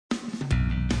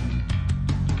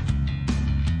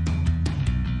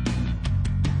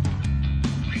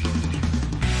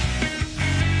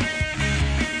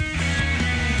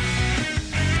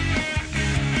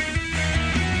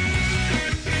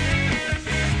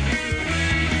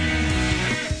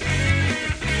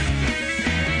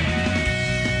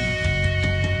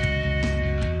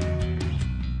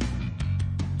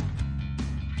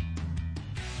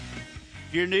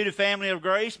you're new to Family of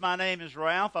Grace, my name is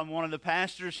Ralph. I'm one of the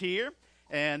pastors here,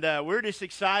 and we're just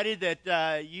excited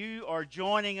that you are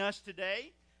joining us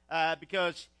today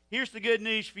because here's the good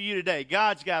news for you today.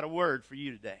 God's got a word for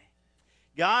you today.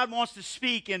 God wants to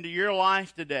speak into your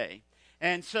life today.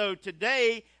 And so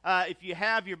today, if you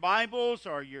have your Bibles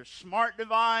or your smart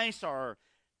device or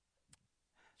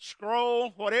scroll,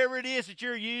 whatever it is that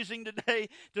you're using today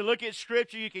to look at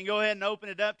Scripture, you can go ahead and open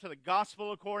it up to the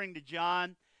Gospel according to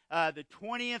John, the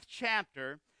 20th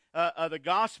chapter of the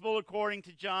Gospel according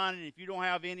to John. And if you don't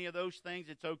have any of those things,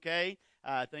 it's okay.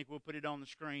 I think we'll put it on the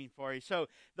screen for you. So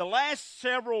the last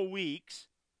several weeks,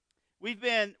 we've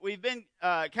been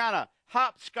kind of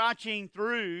hopscotching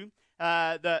through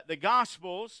the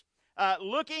Gospels,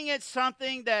 looking at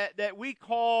something that we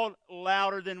call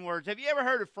louder than words. Have you ever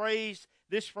heard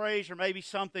this phrase, or maybe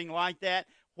something like that?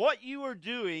 What you are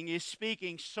doing is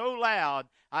speaking so loud,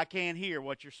 I can't hear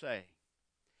what you're saying.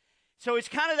 So it's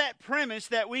kind of that premise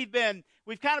that we've kind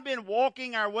of been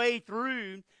walking our way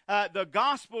through the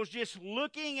Gospels, just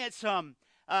looking at some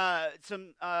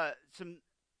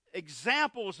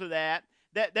examples of that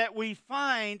we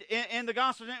find in the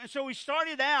Gospels. And so we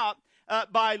started out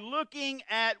by looking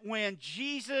at when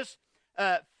Jesus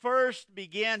first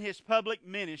began his public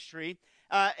ministry,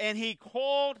 and he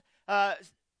called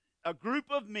a group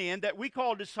of men that we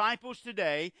call disciples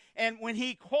today, and when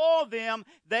he called them,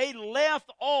 they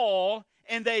left all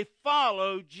and they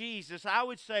followed Jesus. I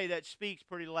would say that speaks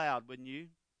pretty loud, wouldn't you?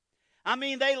 I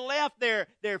mean, they left their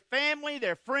family,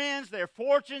 their friends, their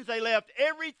fortunes. They left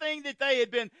everything that they had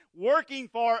been working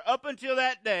for up until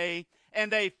that day,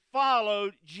 and they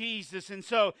followed Jesus. And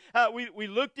so we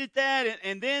looked at that,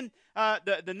 and then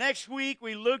the next week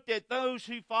we looked at those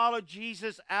who followed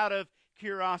Jesus out of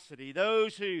curiosity,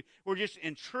 those who were just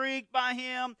intrigued by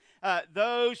him,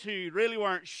 those who really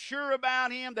weren't sure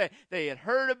about him. They had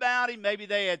heard about him. Maybe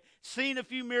they had seen a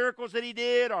few miracles that he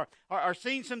did, or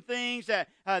seen some things that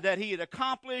he had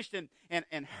accomplished,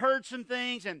 and heard some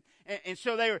things, and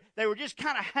so they were just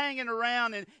kind of hanging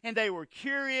around, and they were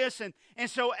curious, and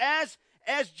so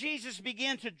as Jesus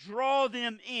began to draw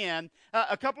them in,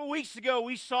 a couple of weeks ago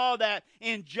we saw that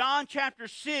in John chapter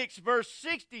 6, verse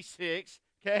 66,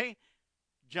 okay,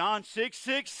 John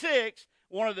 6:66,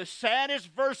 one of the saddest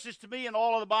verses to me in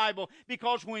all of the Bible,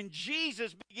 because when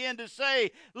Jesus began to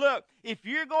say, look, if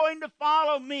you're going to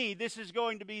follow me, this is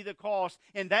going to be the cost.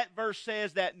 And that verse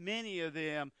says that many of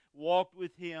them walked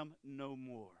with him no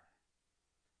more.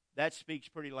 That speaks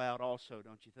pretty loud also,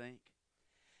 don't you think?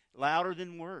 Louder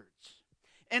than words.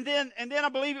 And then I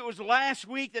believe it was last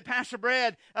week that Pastor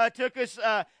Brad took us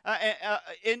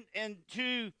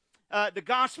into the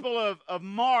Gospel of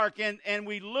Mark, and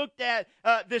we looked at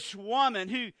this woman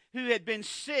who had been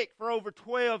sick for over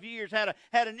 12 years, had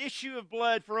an issue of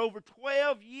blood for over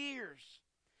 12 years.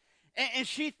 And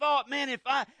she thought, man, if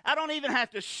I don't even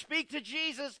have to speak to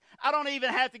Jesus, I don't even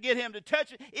have to get him to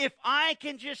touch it. If I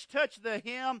can just touch the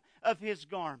hem of his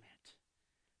garment.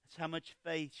 That's how much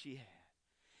faith she had.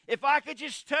 If I could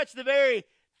just touch the very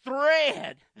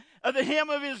thread of the hem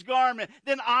of his garment,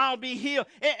 then I'll be healed.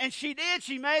 And she did.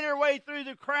 She made her way through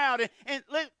the crowd. And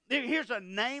here's a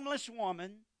nameless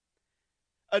woman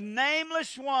that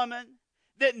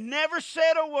never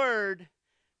said a word,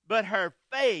 but her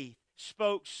faith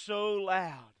spoke so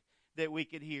loud that we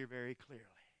could hear very clearly.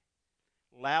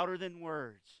 Louder than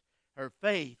words, her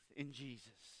faith in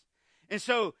Jesus. And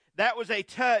so that was a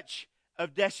touch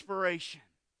of desperation.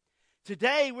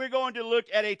 Today, we're going to look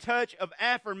at a touch of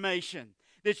affirmation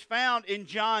that's found in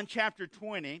John chapter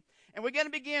 20. And we're going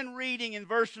to begin reading in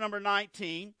verse number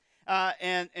 19.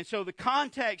 And so the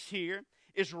context here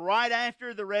is right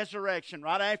after the resurrection,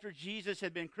 right after Jesus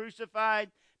had been crucified,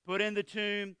 put in the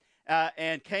tomb,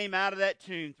 and came out of that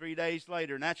tomb 3 days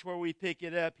later. And that's where we pick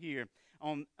it up here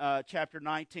on chapter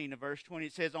 19 of verse 20.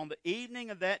 It says, on the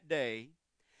evening of that day,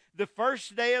 the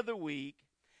first day of the week,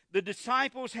 the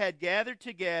disciples had gathered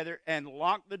together and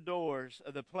locked the doors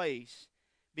of the place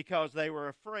because they were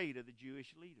afraid of the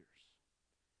Jewish leaders.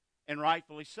 And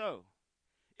rightfully so.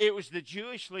 It was the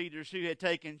Jewish leaders who had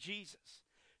taken Jesus,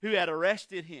 who had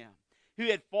arrested him, who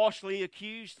had falsely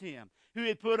accused him, who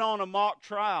had put on a mock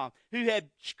trial, who had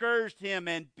scourged him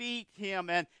and beat him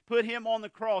and put him on the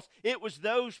cross. It was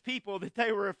those people that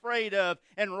they were afraid of,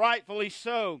 and rightfully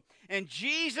so. And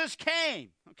Jesus came,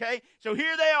 okay? So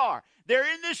here they are.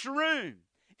 They're in this room,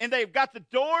 and they've got the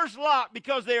doors locked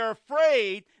because they are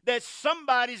afraid that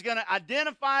somebody's going to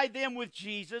identify them with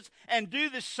Jesus and do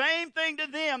the same thing to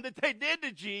them that they did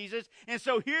to Jesus. And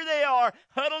so here they are,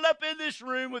 huddled up in this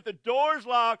room with the doors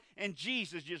locked, and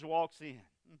Jesus just walks in.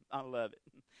 I love it.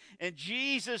 And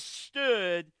Jesus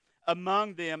stood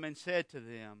among them and said to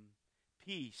them,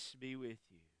 Peace be with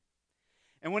you.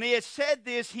 And when he had said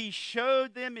this, he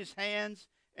showed them his hands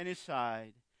and his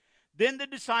side. Then the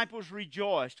disciples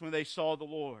rejoiced when they saw the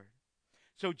Lord.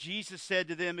 So Jesus said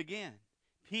to them again,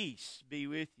 Peace be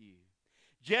with you.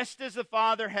 Just as the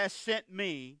Father has sent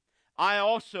me, I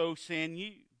also send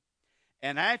you.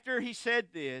 And after he said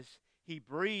this, he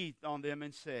breathed on them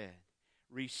and said,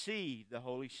 Receive the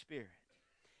Holy Spirit.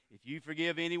 If you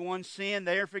forgive anyone's sin,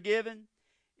 they are forgiven.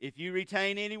 If you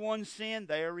retain anyone's sin,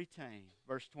 they are retained.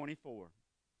 Verse 24.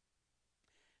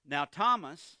 Now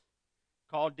Thomas,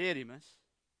 called Didymus,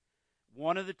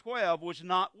 one of the 12, was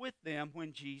not with them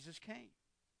when Jesus came.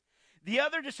 The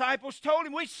other disciples told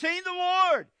him, We've seen the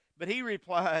Lord. But he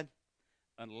replied,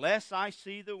 Unless I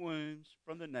see the wounds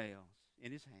from the nails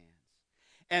in his hands,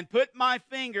 and put my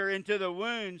finger into the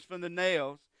wounds from the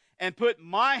nails, and put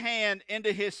my hand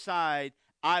into his side,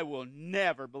 I will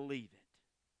never believe it.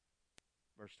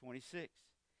 Verse 26.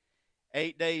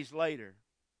 8 days later,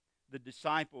 the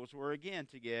disciples were again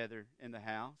together in the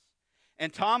house,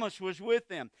 and Thomas was with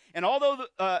them. And although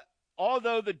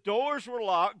the doors were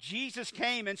locked, Jesus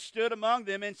came and stood among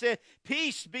them and said,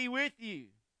 Peace be with you.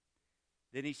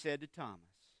 Then he said to Thomas,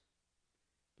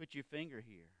 Put your finger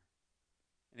here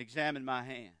and examine my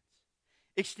hands.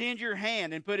 Extend your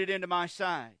hand and put it into my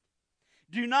side.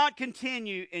 Do not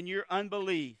continue in your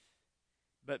unbelief,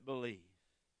 but believe.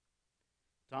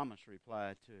 Thomas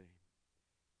replied to him,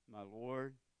 My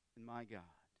Lord and my God.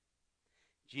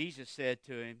 Jesus said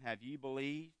to him, Have you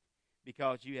believed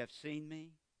because you have seen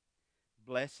me?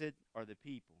 Blessed are the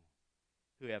people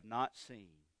who have not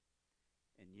seen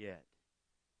and yet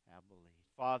have believed.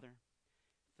 Father,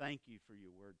 thank you for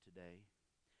your word today.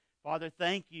 Father,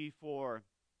 thank you for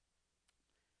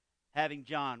having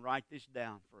John write this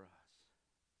down for us.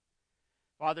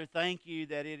 Father, thank you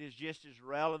that it is just as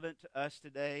relevant to us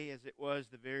today as it was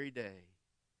the very day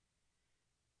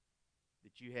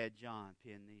that you had John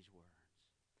pen these words.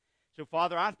 So,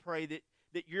 Father, I pray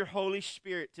that your Holy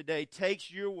Spirit today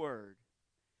takes your word,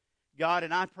 God,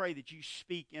 and I pray that you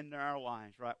speak into our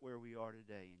lives right where we are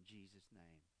today in Jesus'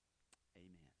 name.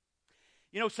 Amen.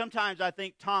 You know, sometimes I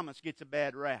think Thomas gets a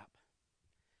bad rap.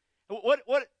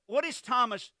 What is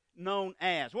Thomas known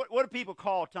as? What do people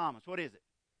call Thomas? What is it?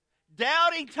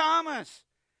 Doubting Thomas.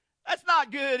 That's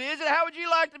not good, is it? How would you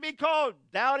like to be called?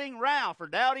 Doubting Ralph or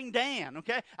Doubting Dan,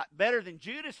 okay? Better than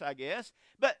Judas, I guess.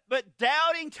 But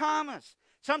Doubting Thomas.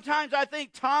 Sometimes I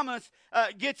think Thomas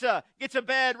gets a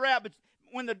bad rap. But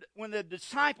when the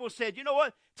disciples said, You know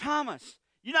what, Thomas,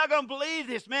 you're not going to believe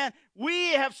this, man.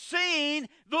 We have seen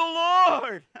the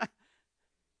Lord.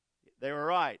 They were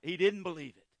right. He didn't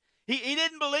believe it. He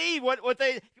didn't believe what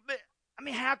they... I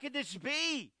mean, how could this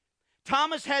be?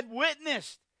 Thomas had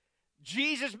witnessed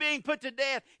Jesus being put to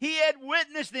death. He had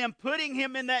witnessed them putting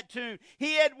him in that tomb.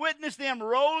 He had witnessed them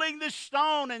rolling the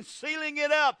stone and sealing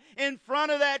it up in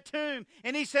front of that tomb.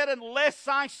 And he said, unless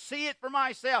I see it for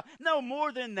myself. No,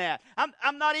 more than that.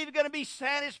 I'm not even going to be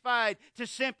satisfied to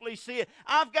simply see it.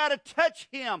 I've got to touch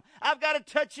him. I've got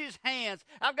to touch his hands.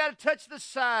 I've got to touch the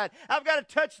side. I've got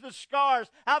to touch the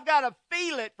scars. I've got to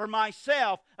feel it for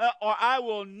myself, or I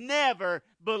will never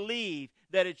believe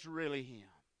that it's really him.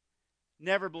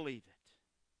 Never believe it.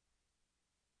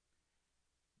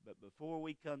 But before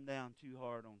we come down too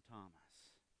hard on Thomas,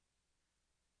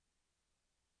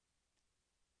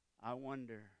 I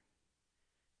wonder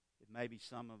if maybe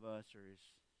some of us are his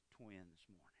twin this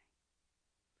morning.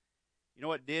 You know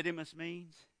what Didymus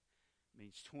means? It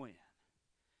means twin.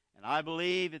 And I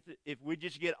believe if we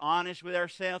just get honest with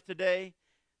ourselves today,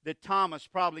 that Thomas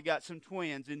probably got some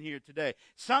twins in here today.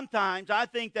 Sometimes I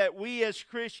think that we as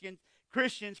Christians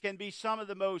can be some of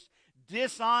the most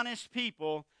dishonest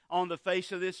people on the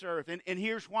face of this earth. And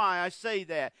here's why I say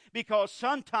that. Because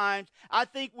sometimes I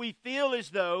think we feel as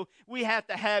though we have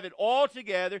to have it all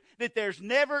together, that there's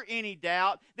never any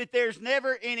doubt, that there's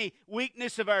never any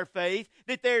weakness of our faith,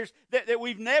 that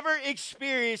we've never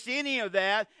experienced any of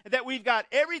that we've got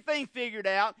everything figured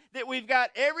out, that we've got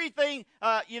everything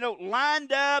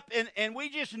lined up, and we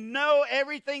just know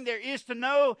everything there is to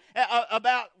know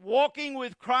about walking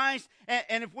with Christ.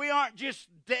 And if we aren't just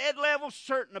dead level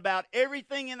certain about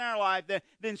everything in our life,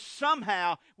 then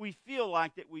somehow we feel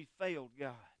like that we failed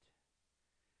God.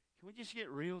 Can we just get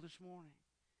real this morning?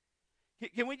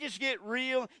 Can we just get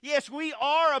real? Yes, we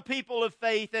are a people of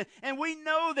faith, and we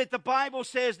know that the Bible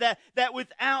says that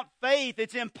without faith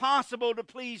it's impossible to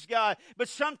please God. But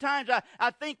sometimes I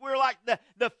think we're like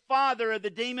the father of the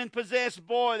demon-possessed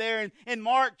boy there in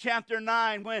Mark chapter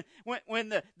 9 when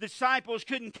the disciples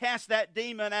couldn't cast that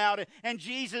demon out, and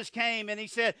Jesus came and he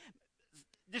said,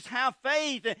 just have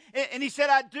faith. And he said,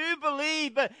 I do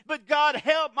believe, but God,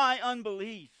 help my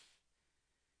unbelief.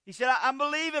 He said, I'm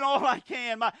believing all I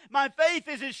can. My faith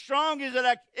is as strong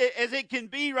as it can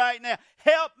be right now.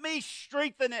 Help me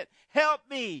strengthen it. Help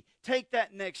me take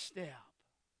that next step.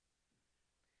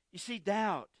 You see,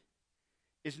 doubt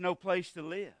is no place to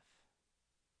live.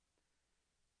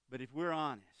 But if we're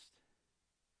honest,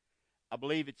 I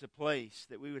believe it's a place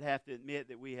that we would have to admit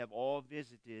that we have all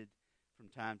visited from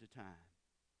time to time.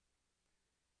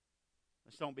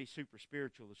 Let's don't be super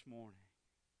spiritual this morning.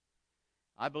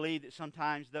 I believe that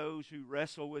sometimes those who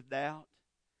wrestle with doubt,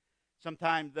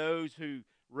 sometimes those who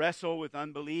wrestle with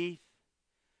unbelief,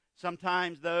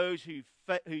 sometimes those whose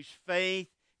faith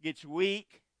gets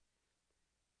weak,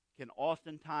 can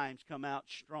oftentimes come out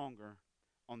stronger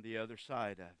on the other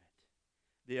side of it.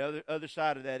 The other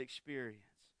side of that experience.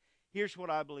 Here's what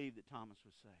I believe that Thomas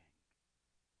was saying.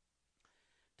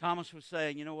 Thomas was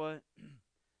saying, you know what?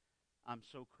 I'm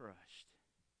so crushed.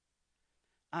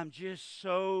 I'm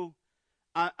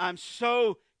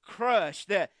so crushed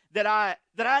that I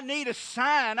need a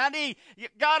sign.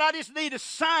 God, I just need a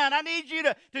sign. I need you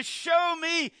to show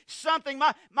me something.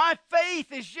 My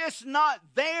faith is just not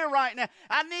there right now.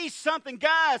 I need something.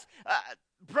 Guys,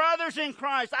 brothers in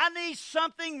Christ, I need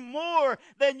something more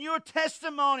than your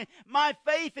testimony. My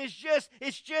faith is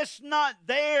just not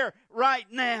there right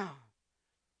now.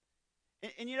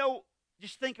 And you know,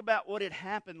 just think about what had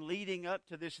happened leading up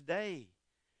to this day.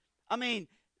 I mean,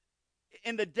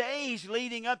 in the days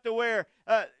leading up to where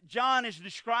John is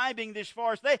describing this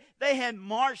for us, they had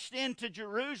marched into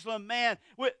Jerusalem, man,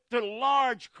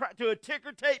 to a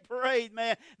ticker tape parade,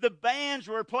 man. The bands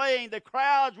were playing, the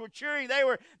crowds were cheering. They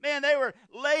were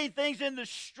laying things in the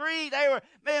street.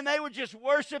 They were just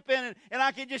worshiping, and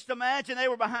I can just imagine they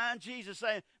were behind Jesus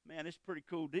saying, man, it's a pretty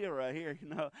cool deal right here. You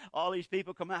know, all these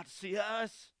people come out to see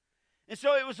us. And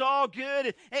so it was all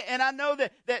good. And I know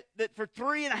that for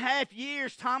 3.5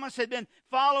 years, Thomas had been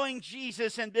following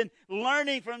Jesus and been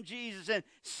learning from Jesus and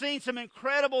seen some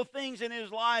incredible things in his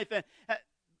life.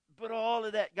 But all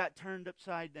of that got turned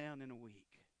upside down in a week.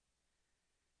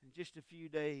 In just a few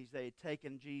days, they had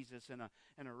taken Jesus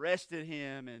and arrested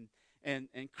him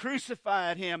and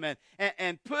crucified him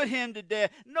and put him to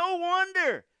death. No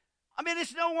wonder. I mean,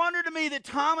 it's no wonder to me that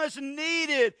Thomas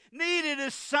needed a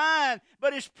sign,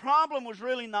 but his problem was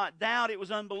really not doubt, it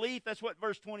was unbelief. That's what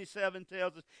verse 27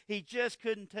 tells us. He just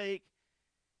couldn't take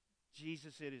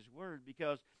Jesus at his word,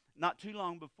 because not too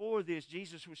long before this,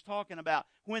 Jesus was talking about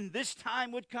when this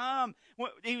time would come.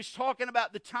 He was talking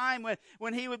about the time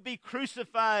when he would be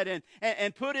crucified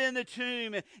and put in the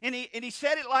tomb. And he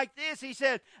said it like this. He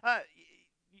said,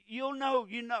 you know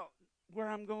where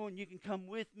I'm going, you can come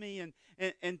with me.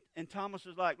 And Thomas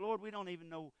was like, Lord, we don't even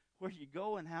know where you're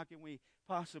going. How can we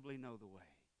possibly know the way?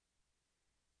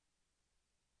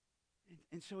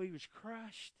 And so he was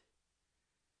crushed.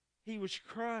 He was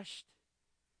crushed.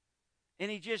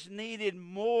 And he just needed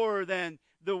more than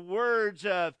the words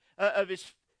of his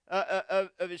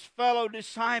fellow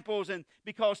disciples. And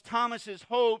because Thomas's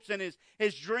hopes and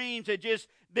his dreams had just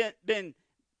been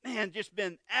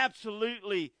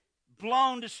absolutely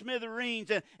blown to smithereens,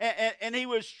 and he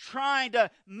was trying to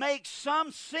make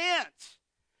some sense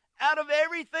out of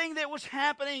everything that was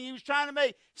happening. He was trying to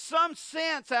make some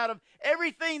sense out of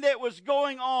everything that was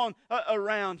going on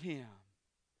around him.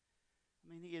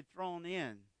 I mean, he had thrown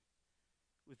in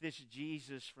with this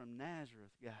Jesus from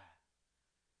Nazareth guy.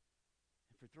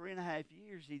 And for 3.5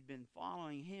 years, he'd been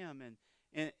following him,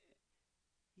 and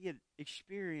he had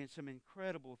experienced some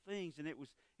incredible things, and it was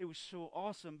so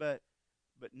awesome, but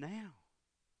now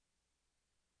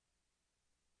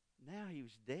he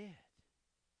was dead.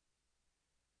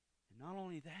 And not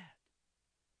only that,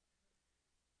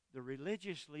 the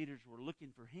religious leaders were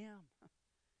looking for him.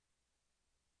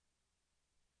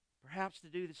 Perhaps to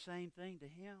do the same thing to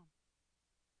him.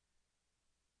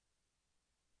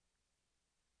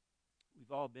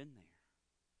 We've all been there.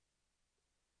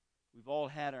 We've all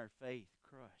had our faith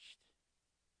crushed.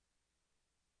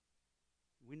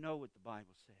 We know what the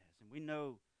Bible says, and we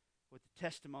know what the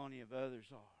testimony of others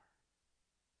are.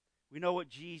 We know what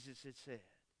Jesus had said.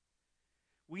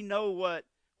 We know what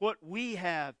we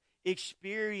have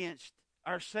experienced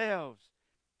ourselves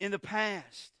in the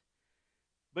past.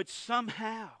 But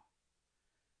somehow,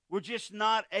 we're just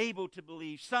not able to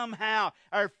believe. Somehow,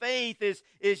 our faith is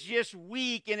just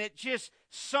weak, and it just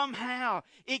somehow,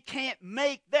 it can't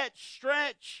make that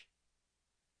stretch.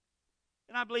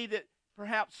 And I believe that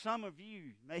perhaps some of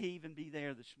you may even be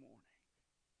there this morning.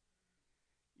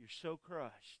 You're so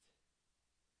crushed.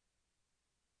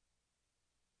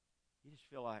 You just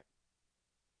feel like,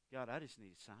 God, I just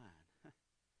need a sign.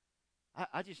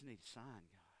 I just need a sign,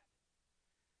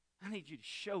 God. I need you to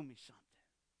show me something.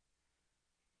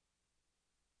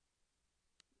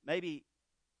 Maybe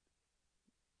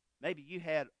you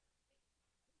had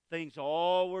things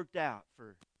all worked out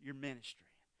for your ministry,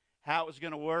 how it was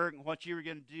going to work and what you were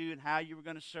going to do and how you were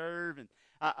going to serve. And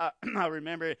I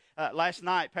remember last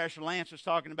night Pastor Lance was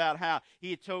talking about how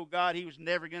he had told God he was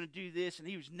never going to do this and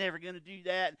he was never going to do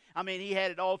that. I mean, he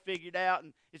had it all figured out,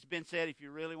 and it's been said, if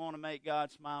you really want to make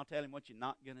God smile, tell him what you're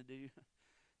not going to do.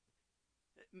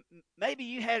 Maybe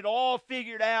you had it all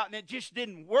figured out and it just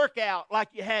didn't work out like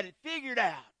you had it figured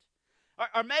out.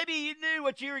 Or maybe you knew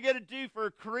what you were going to do for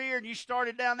a career and you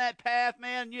started down that path,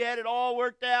 man, and you had it all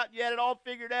worked out, you had it all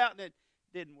figured out, and it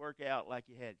didn't work out like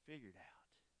you had it figured out.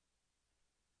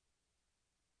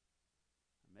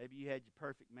 Or maybe you had your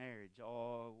perfect marriage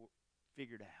all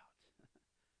figured out.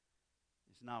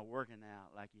 It's not working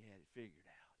out like you had it figured out.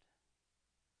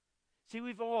 See,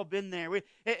 we've all been there.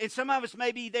 And some of us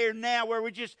may be there now where we're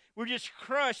just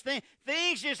crushed.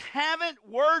 Things just haven't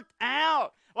worked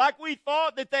out like we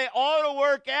thought that they ought to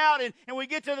work out. And we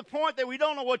get to the point that we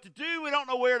don't know what to do. We don't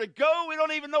know where to go. We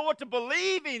don't even know what to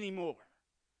believe anymore.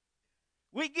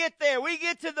 We get there. We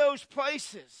get to those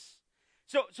places.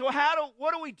 So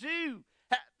what do we do?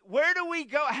 Where do we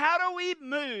go? How do we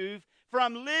move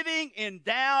from living in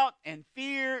doubt and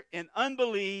fear and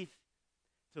unbelief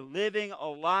to living a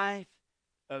life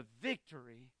of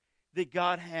victory that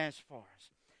God has for us?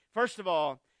 First of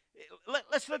all,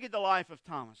 let's look at the life of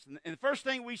Thomas. And the first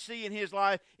thing we see in his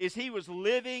life is he was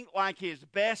living like his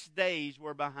best days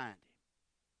were behind him.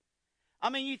 I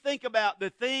mean, you think about the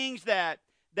things that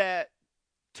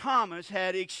Thomas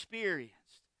had experienced.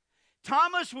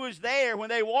 Thomas was there when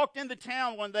they walked into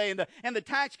town one day, and the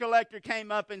tax collector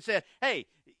came up and said, "Hey,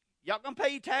 y'all gonna pay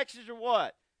your taxes or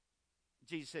what?"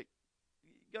 Jesus said,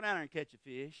 "Go down there and catch a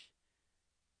fish."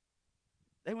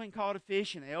 They went and caught a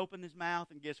fish, and they opened his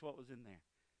mouth, and guess what was in there?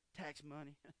 Tax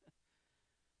money.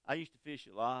 I used to fish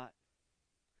a lot.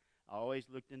 I always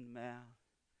looked in the mouth.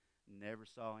 Never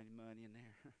saw any money in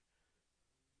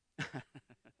there.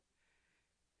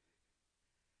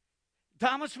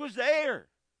 Thomas was there.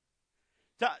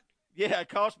 Yeah, it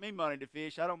cost me money to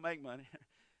fish. I don't make money.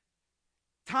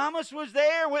 Thomas was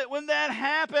there when that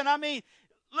happened. I mean,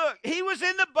 look, he was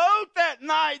in the boat that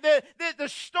night. The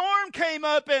storm came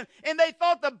up, and they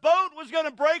thought the boat was going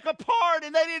to break apart,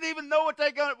 and they didn't even know what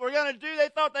they were going to do. They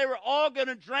thought they were all going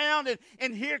to drown,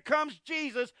 and here comes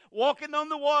Jesus walking on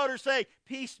the water saying,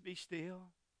 "Peace, be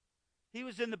still." He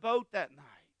was in the boat that night.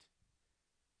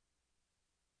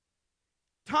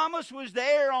 Thomas was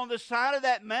there on the side of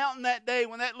that mountain that day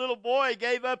when that little boy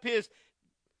gave up his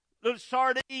little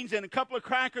sardines and a couple of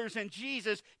crackers, and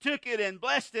Jesus took it and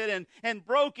blessed it and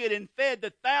broke it and fed the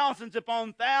thousands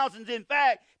upon thousands. In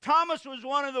fact, Thomas was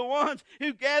one of the ones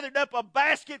who gathered up a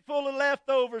basket full of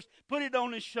leftovers, put it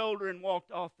on his shoulder, and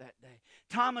walked off that day.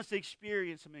 Thomas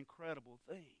experienced some incredible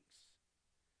things.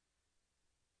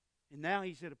 And now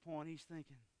he's at a point he's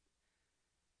thinking,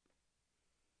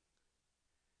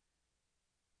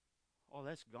 "Oh,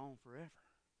 that's gone forever.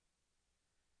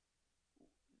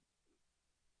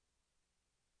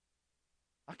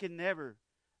 I can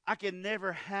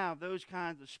never have those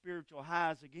kinds of spiritual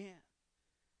highs again.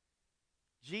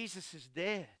 Jesus is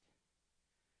dead.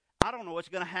 I don't know what's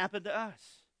going to happen to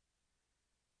us.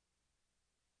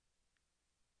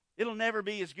 It'll never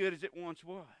be as good as it once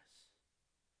was."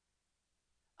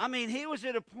 I mean, he was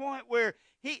at a point where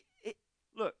he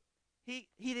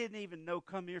didn't even know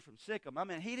come here from Sikkim. I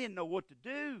mean, he didn't know what to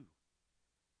do.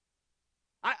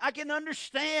 I can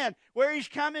understand where he's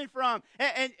coming from,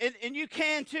 and you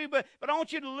can too, but I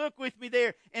want you to look with me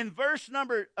there. In verse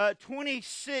number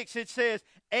 26, it says,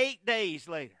 8 days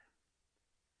later.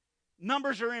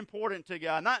 Numbers are important to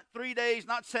God. Not 3 days,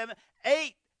 not 7.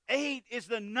 8 is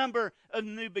the number of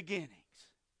new beginnings.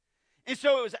 And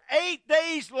so it was 8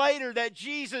 days later that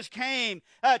Jesus came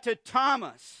to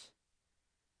Thomas.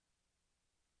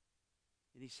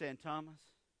 And he's saying, "Thomas,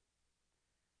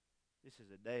 this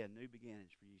is a day of new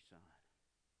beginnings for you, son."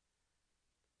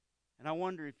 And I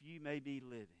wonder if you may be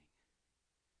living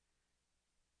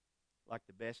like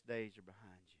the best days are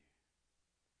behind you.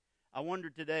 I wonder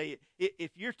today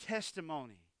if your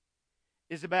testimony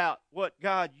is about what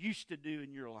God used to do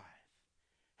in your life,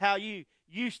 how you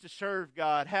used to serve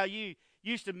God, how you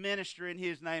used to minister in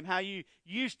His name, how you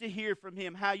used to hear from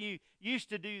Him, how you used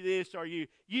to do this or you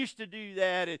used to do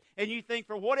that, and you think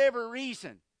for whatever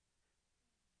reason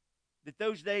that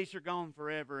those days are gone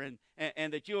forever and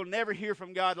that you'll never hear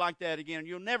from God like that again.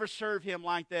 You'll never serve Him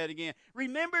like that again.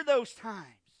 Remember those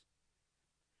times.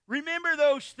 Remember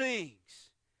those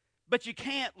things. But you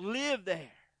can't live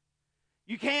there.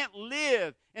 You can't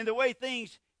live in the way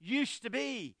things used to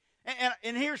be.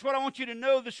 And here's what I want you to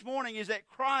know this morning is that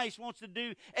Christ wants to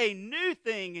do a new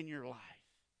thing in your life.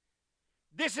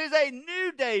 This is a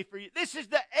new day for you. This is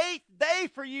the 8th day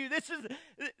for you. This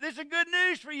is good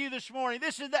news for you this morning.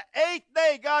 This is the 8th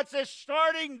day. God says,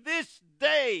 starting this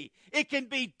day, it can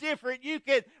be different. You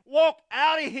can walk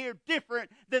out of here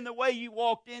different than the way you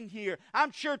walked in here.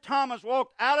 I'm sure Thomas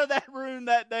walked out of that room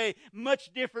that day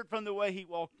much different from the way he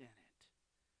walked in it.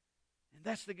 And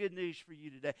that's the good news for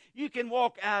you today. You can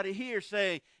walk out of here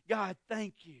saying, God,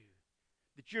 thank you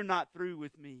that you're not through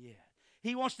with me yet.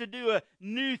 He wants to do a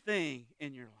new thing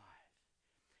in your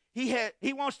life.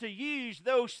 He wants to use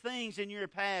those things in your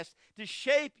past to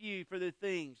shape you for the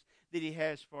things that He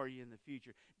has for you in the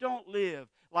future. Don't live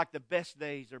like the best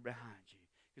days are behind you.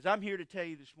 Because I'm here to tell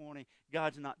you this morning,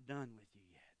 God's not done with you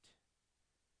yet.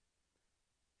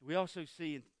 We also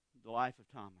see in the life of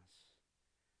Thomas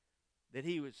that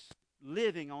he was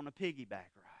living on a piggyback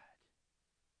ride.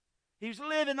 He was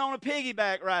living on a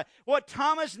piggyback ride. What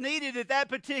Thomas needed at that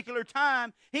particular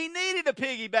time, he needed a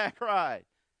piggyback ride.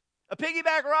 A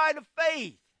piggyback ride of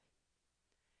faith.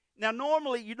 Now,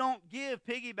 normally you don't give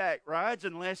piggyback rides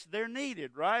unless they're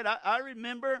needed, right? I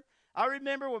remember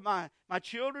when my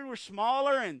children were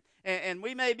smaller and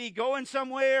we may be going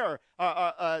somewhere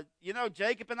or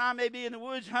Jacob and I may be in the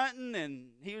woods hunting and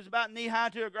he was about knee-high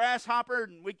to a grasshopper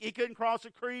and he couldn't cross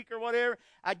a creek or whatever.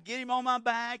 I'd get him on my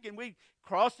back and we'd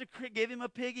cross the creek, give him a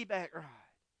piggyback ride.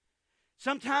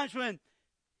 Sometimes when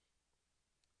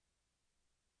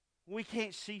we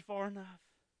can't see far enough,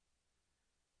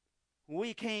 when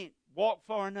we can't walk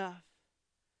far enough,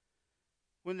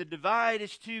 when the divide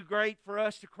is too great for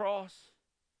us to cross,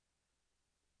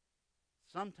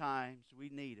 sometimes we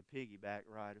need a piggyback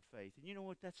ride of faith. And you know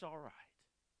what? That's all right.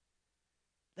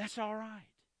 That's all right.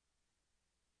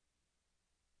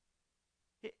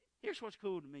 Here's what's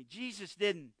cool to me. Jesus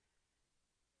didn't,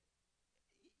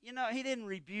 He didn't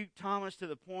rebuke Thomas to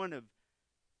the point of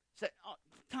saying, oh,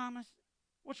 Thomas,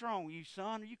 what's wrong with you,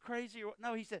 son? Are you crazy? Or what?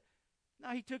 No, He said, no,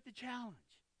 He took the challenge.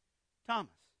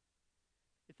 Thomas,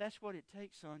 if that's what it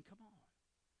takes, son, come on.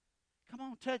 Come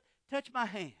on, touch my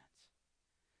hands.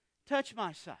 Touch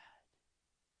my side.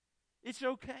 It's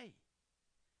okay.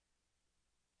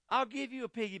 I'll give you a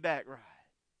piggyback ride.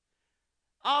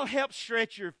 I'll help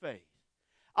stretch your faith.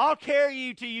 I'll carry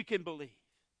you till you can believe.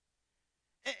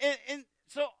 And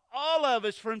so all of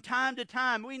us from time to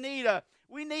time, we need a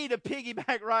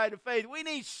piggyback ride of faith. We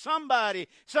need somebody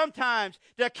sometimes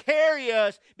to carry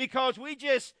us because we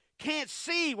just can't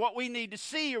see what we need to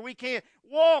see, or we can't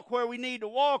walk where we need to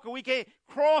walk, or we can't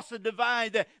cross the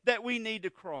divide that we need to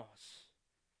cross.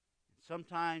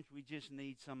 Sometimes we just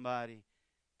need somebody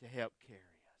to help carry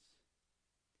us.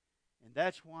 And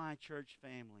that's why church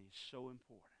family is so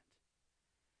important.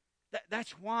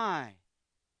 That's why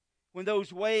when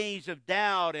those waves of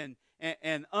doubt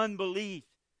and unbelief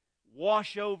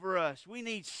wash over us, we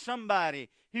need somebody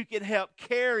who can help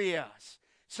carry us.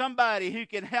 Somebody who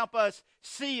can help us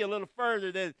see a little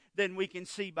further than we can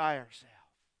see by ourselves.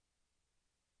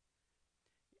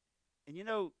 And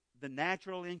the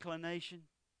natural inclination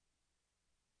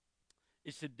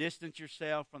is to distance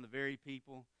yourself from the very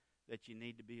people that you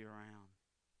need to be around.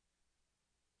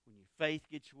 When your faith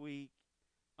gets weak,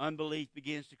 unbelief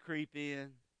begins to creep in.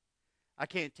 I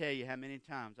can't tell you how many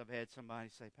times I've had somebody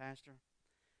say, Pastor,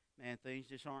 man, things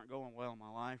just aren't going well in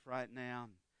my life right now.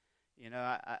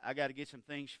 I got to get some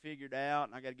things figured out,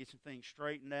 and I got to get some things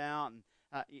straightened out. And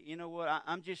you know what?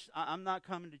 I'm not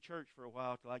coming to church for a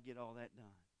while till I get all that done.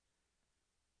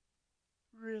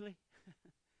 Really?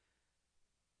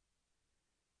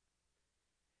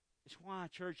 It's why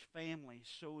church family is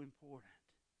so important.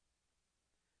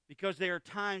 Because there are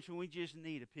times when we just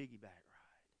need a piggyback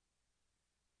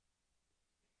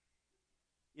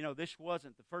ride. This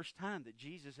wasn't the first time that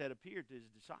Jesus had appeared to His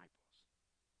disciples.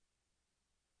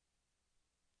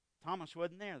 Thomas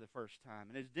wasn't there the first time,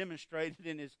 and it's demonstrated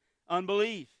in his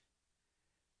unbelief.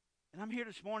 And I'm here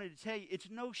this morning to tell you, it's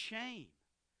no shame.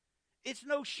 It's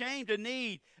no shame to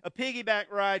need a piggyback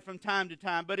ride from time to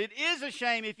time, but it is a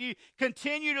shame if you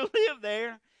continue to live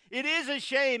there. It is a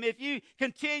shame if you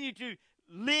continue to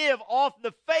live off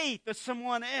the faith of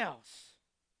someone else.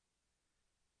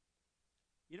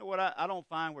 You know what? I don't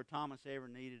find where Thomas ever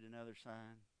needed another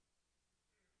sign.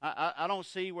 I don't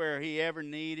see where he ever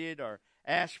needed or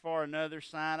asked for another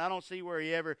sign. I don't see where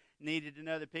he ever needed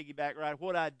another piggyback ride.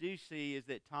 What I do see is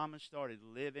that Thomas started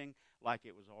living like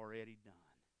it was already done.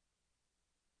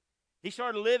 He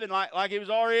started living like it was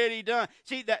already done.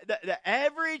 See, the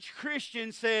average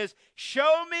Christian says,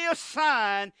 show me a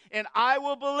sign and I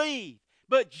will believe.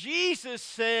 But Jesus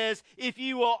says, if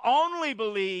you will only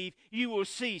believe, you will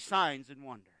see signs and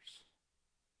wonders.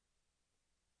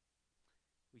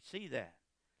 We see that.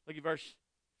 Look at verse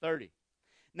 30.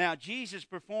 Now Jesus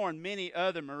performed many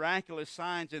other miraculous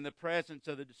signs in the presence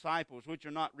of the disciples, which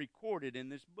are not recorded in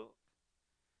this book.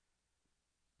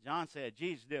 John said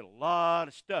Jesus did a lot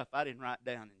of stuff I didn't write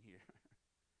down in here.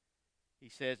 He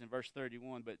says in verse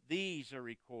 31, but these are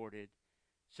recorded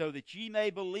so that ye may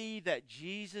believe that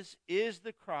Jesus is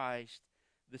the Christ,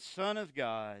 the Son of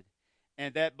God,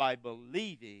 and that by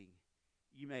believing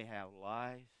you may have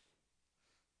life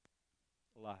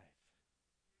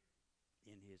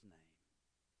in His name.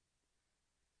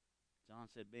 John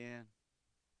said, Ben,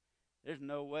 there's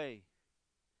no way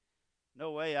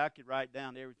I could write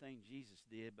down everything Jesus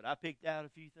did, but I picked out a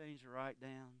few things to write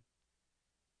down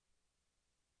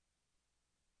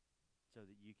so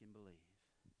that you can believe,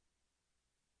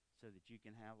 so that you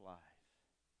can have life.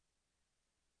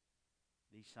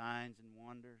 These signs and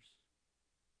wonders,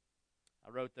 I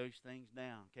wrote those things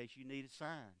down in case you need a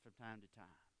sign from time to time.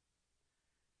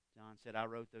 John said, I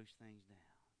wrote those things down.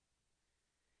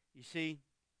 You see,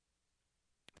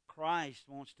 Christ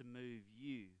wants to move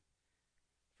you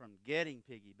from getting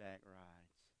piggyback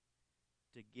rides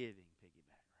to giving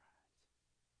piggyback rides.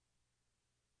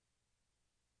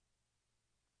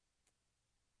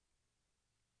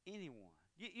 Anyone.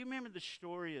 You remember the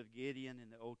story of Gideon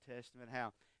in the Old Testament,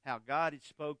 how God had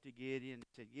spoke to Gideon and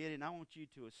said, Gideon, I want you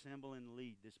to assemble and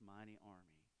lead this mighty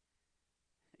army.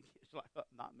 It's like,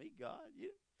 not me, God, you.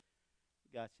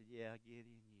 God said, yeah, Gideon,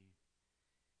 you.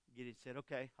 Gideon said,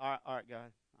 okay, all right,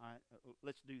 God, all right,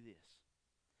 let's do this.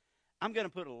 I'm going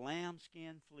to put a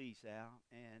lambskin fleece out,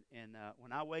 and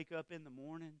when I wake up in the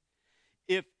morning,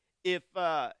 if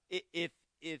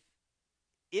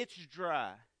it's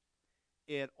dry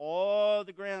and all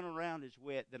the ground around is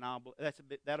wet, then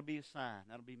that'll be a sign.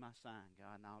 That'll be my sign,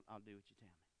 God, and I'll do what you tell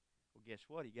me. Well, guess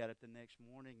what? He got up the next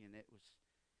morning, and it was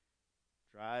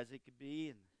dry as it could be,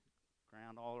 and the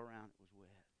ground all around it was wet.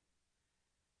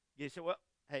 He said, well,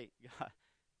 hey, God,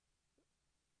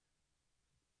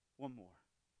 one more.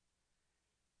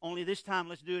 Only this time,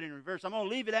 let's do it in reverse. I'm going to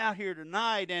leave it out here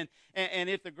tonight, and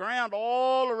if the ground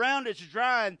all around it's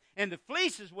dry and the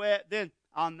fleece is wet, then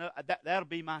I'll know that'll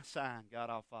be my sign. God,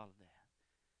 I'll follow that.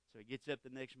 So he gets up the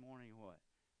next morning, and what?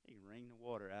 He can wring the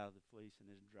water out of the fleece, and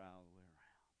it's dry all the way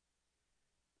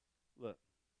around. Look.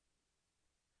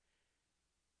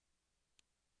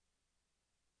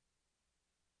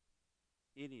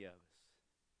 Any of us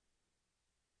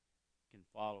can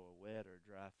follow a wet or a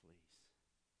dry fleece.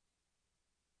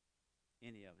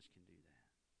 Any of us can do that.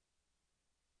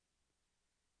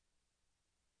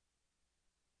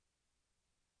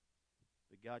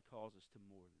 But God calls us to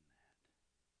more than that.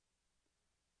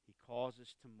 He calls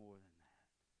us to more than that.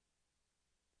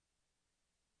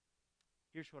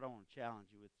 Here's what I want to challenge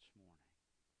you with this morning.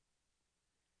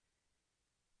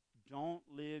 Don't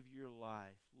live your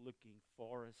life looking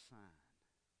for a sign.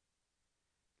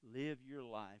 Live your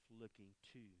life looking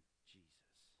to Jesus.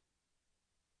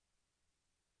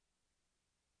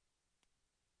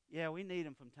 Yeah, we need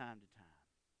Him from time to time.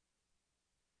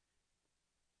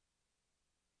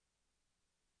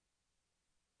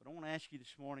 But I want to ask you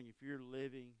this morning if you're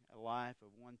living a life of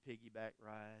one piggyback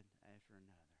ride after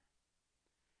another.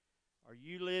 Are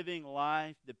you living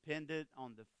life dependent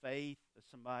on the faith of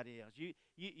somebody else?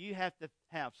 You have to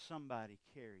have somebody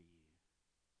carry you.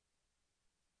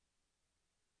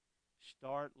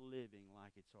 Start living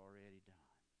like it's already done.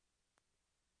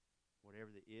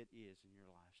 Whatever the it is in your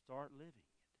life, start living it.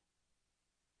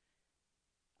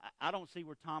 I don't see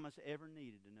where Thomas ever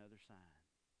needed another sign.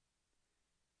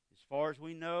 As far as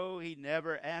we know, he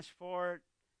never asked for it.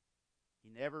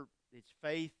 His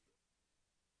faith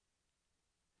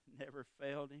never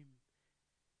failed him.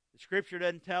 The Scripture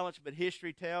doesn't tell us, but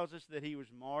history tells us that he was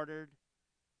martyred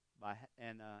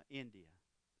in India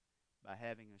by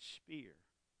having a spear,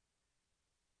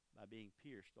 by being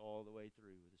pierced all the way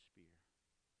through with a spear.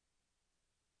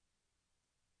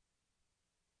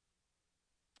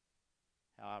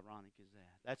 How ironic is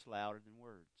that? That's louder than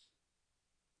words.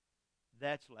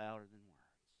 That's louder than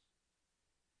words.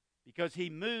 Because he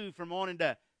moved from wanting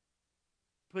to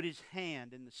put his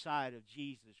hand in the side of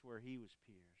Jesus where he was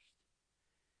pierced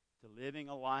to living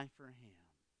a life for him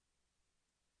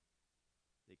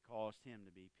that caused him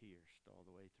to be pierced all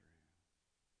the way through.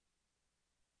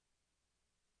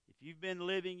 If you've been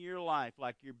living your life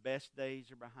like your best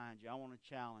days are behind you, I want to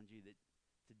challenge you that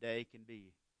today can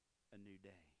be a new day.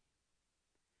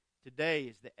 Today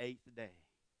is the 8th day.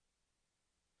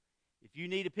 If you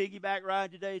need a piggyback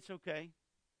ride today, it's okay.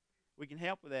 We can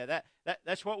help with that.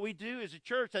 That's what we do as a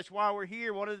church. That's why we're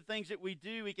here. One of the things that we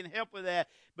do, we can help with that.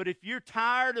 But if you're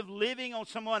tired of living on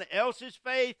someone else's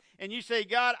faith and you say,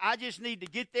 God, I just need to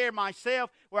get there myself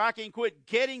where I can quit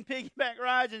getting piggyback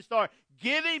rides and start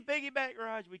giving piggyback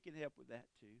rides, we can help with that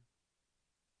too.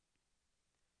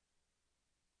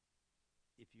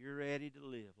 If you're ready to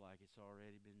live like it's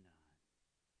already been done,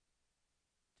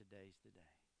 today's the day.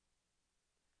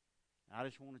 I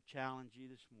just want to challenge you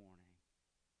this morning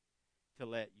to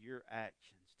let your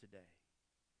actions today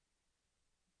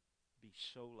be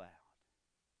so loud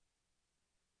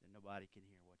that nobody can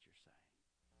hear what you're saying.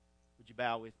 Would you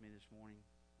bow with me this morning?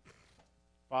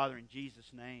 Father, in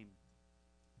Jesus' name,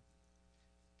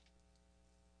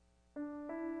 we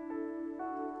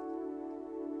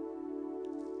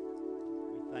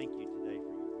thank you today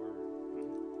for your word.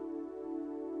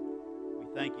 We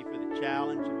thank you for the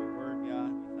challenge of your word,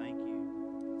 God. We thank you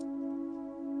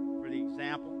for the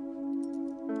example,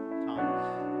 Thomas.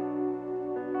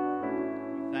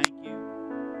 We thank you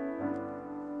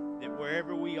that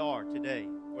wherever we are today,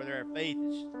 whether our faith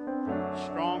is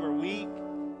strong or weak,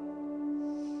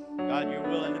 God, you're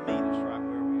willing to meet us right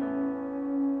where we are.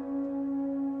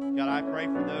 God, I pray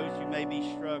for those who may be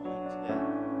struggling today.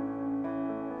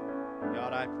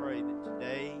 God, I pray that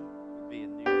today would be a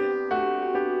new day.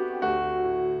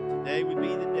 Today would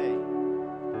be the day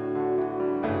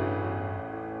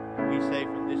we say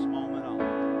from this moment on,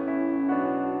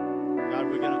 God,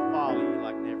 we're going to follow you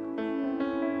like never before.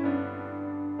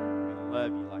 We're going to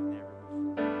love you like never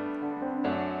before.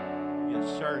 We're going to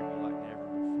serve you like never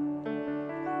before.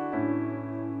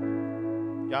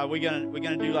 God, we're going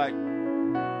to do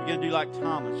like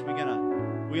Thomas. We're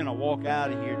going to walk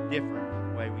out of here different than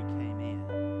the way we came in,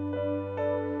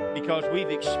 because we've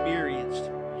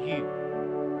experienced you.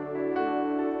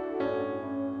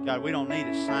 God, we don't need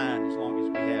a sign as long as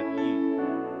we have you.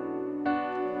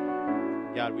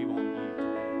 God, we want you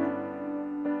today.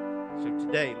 So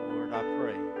today, Lord, I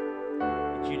pray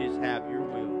that you just have your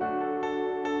will,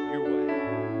 your way,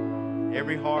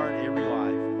 every heart, every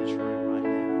life.